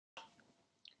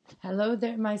Hello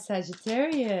there, my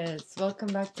Sagittarius.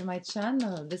 Welcome back to my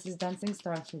channel. This is Dancing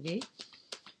Star.OT,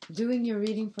 doing your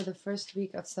reading for the first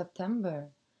week of September.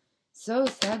 So,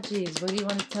 Saggies, what do you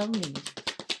want to tell me?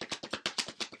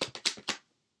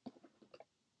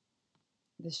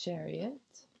 The Chariot.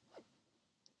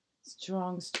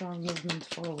 Strong movement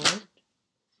forward.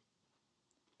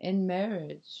 In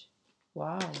marriage.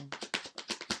 Wow.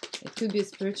 It could be a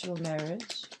spiritual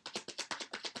marriage.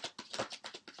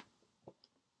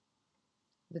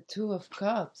 The Two of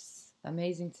Cups.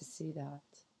 Amazing to see that.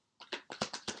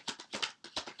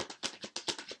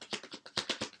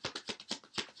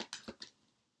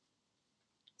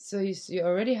 So you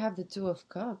already have the Two of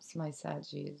Cups, my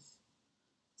Saggies.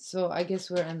 So I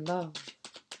guess we're in love.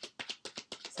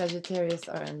 Sagittarius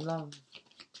are in love.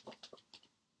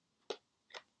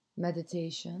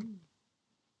 Meditation.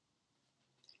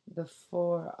 The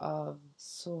Four of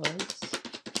Swords.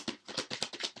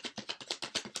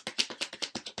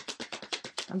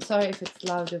 I'm sorry if it's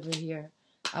loud over here.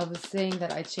 I was saying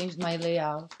that I changed my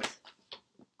layout.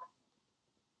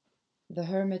 The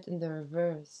Hermit in the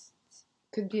reverse.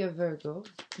 Could be a Virgo,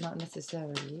 not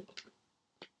necessarily.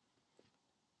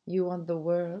 You want the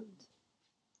world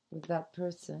with that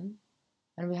person.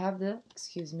 And we have the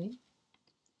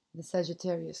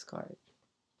Sagittarius card.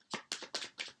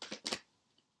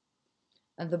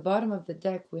 At the bottom of the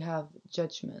deck, we have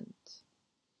Judgment.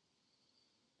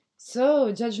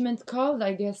 So, judgment called,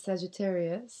 I guess,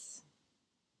 Sagittarius.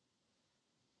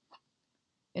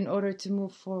 In order to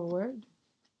move forward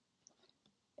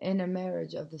in a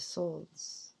marriage of the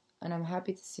souls. And I'm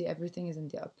happy to see everything is in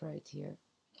the upright here.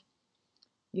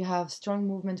 You have strong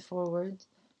movement forward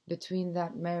between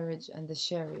that marriage and the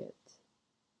Chariot.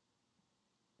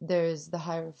 There's the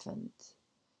Hierophant.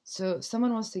 So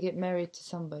someone wants to get married to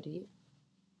somebody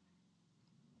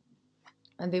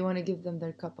and they want to give them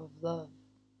their cup of love.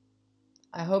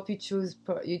 I hope you choose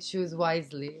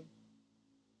wisely.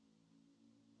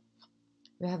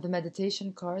 We have the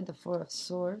Meditation card, the Four of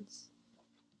Swords.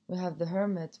 We have the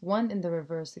Hermit, one in the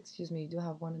reverse, you do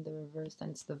have one in the reverse,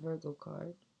 and it's the Virgo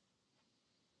card.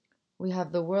 We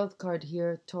have the World card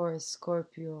here, Taurus,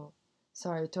 Scorpio,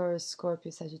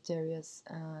 Sagittarius,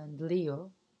 and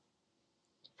Leo.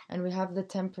 And we have the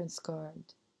Temperance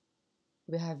card.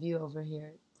 We have you over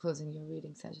here, closing your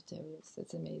reading, Sagittarius.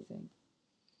 It's amazing.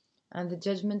 And the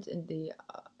Judgment in the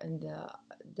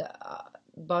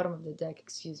bottom of the deck,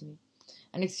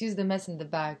 And excuse the mess in the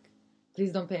back.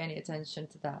 Please don't pay any attention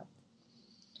to that.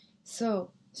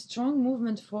 So, strong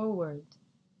movement forward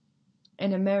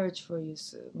in a marriage for you,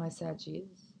 my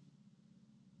Saggies.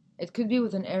 It could be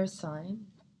with an air sign,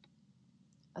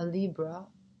 a Libra,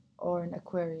 or an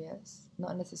Aquarius.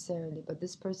 Not necessarily, but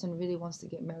this person really wants to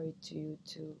get married to you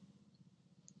too.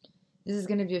 This is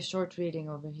going to be a short reading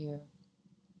over here.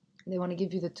 They want to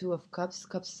give you the Two of Cups.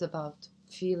 Cups is about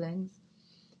feelings.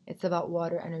 It's about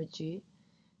water energy.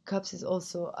 Cups is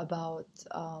also about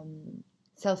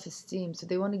self-esteem. So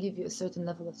they want to give you a certain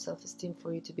level of self-esteem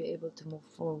for you to be able to move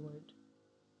forward.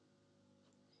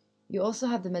 You also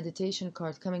have the Meditation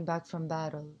card coming back from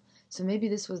battle. So maybe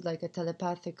this was like a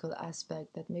telepathical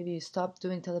aspect, that maybe you stop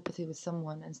doing telepathy with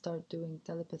someone and start doing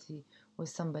telepathy with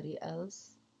somebody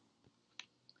else.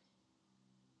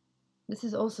 This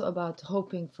is also about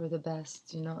hoping for the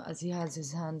best, as he has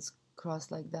his hands crossed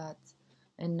like that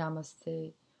in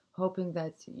Namaste, hoping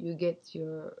that you get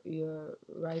your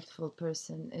rightful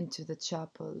person into the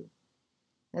chapel.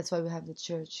 That's why we have the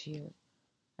church here.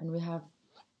 And we have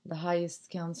the highest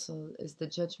council is the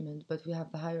Judgment, but we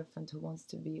have the Hierophant who wants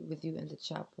to be with you in the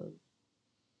chapel.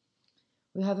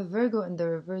 We have a Virgo in the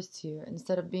reverse here.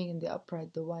 Instead of being in the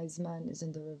upright, the Wise Man is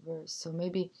in the reverse. So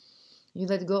maybe you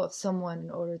let go of someone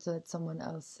in order to let someone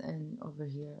else in over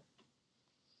here.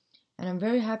 And I'm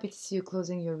very happy to see you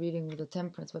closing your reading with the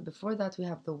Temperance. But before that, we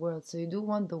have the World. So you do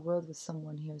want the World with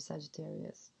someone here,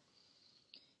 Sagittarius.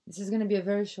 This is going to be a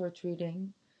very short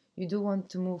reading. You do want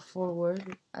to move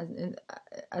forward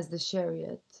as the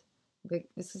Chariot.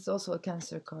 This is also a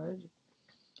Cancer card.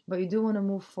 But you do want to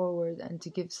move forward and to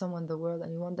give someone the world.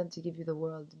 And you want them to give you the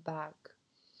world back.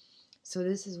 So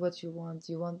this is what you want.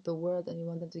 You want the world and you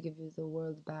want them to give you the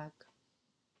world back.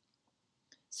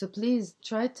 So please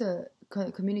try to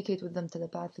communicate with them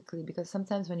telepathically, because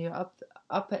sometimes when you're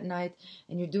up at night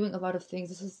and you're doing a lot of things,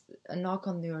 this is a knock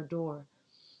on your door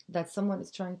that someone is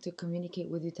trying to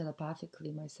communicate with you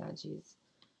telepathically, my Saggies.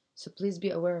 So please be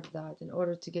aware of that. In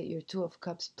order to get your Two of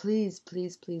Cups, please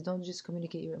don't just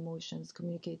communicate your emotions,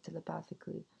 communicate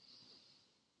telepathically.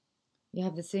 You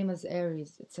have the same as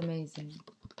Aries. It's amazing.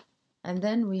 And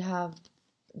then we have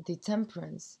the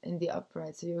Temperance in the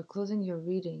upright. So you're closing your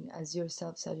reading as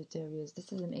yourself, Sagittarius.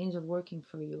 This is an angel working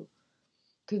for you.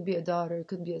 Could be a daughter,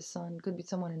 could be a son, could be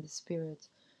someone in the spirit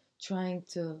trying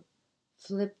to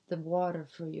flip the water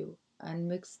for you and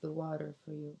mix the water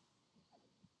for you.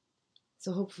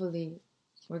 So hopefully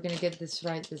we're going to get this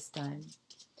right this time.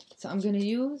 So I'm going to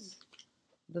use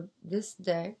this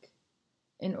deck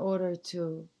in order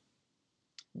to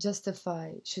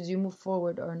justify should you move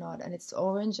forward or not. And it's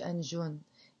orange and jaune.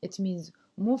 It means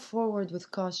move forward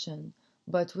with caution,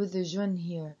 but with the jaune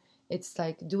here, it's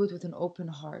like do it with an open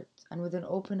heart. And with an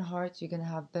open heart, you're going to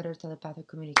have better telepathic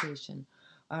communication.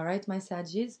 All right, my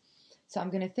Saggies? So I'm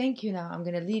going to thank you now. I'm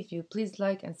going to leave you. Please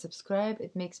like and subscribe.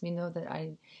 It makes me know that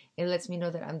it lets me know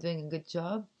that I'm doing a good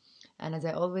job. And as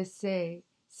I always say,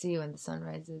 see you when the sun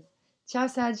rises. Ciao,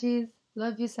 Saggies.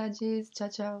 Love you, Saggies. Ciao,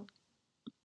 ciao.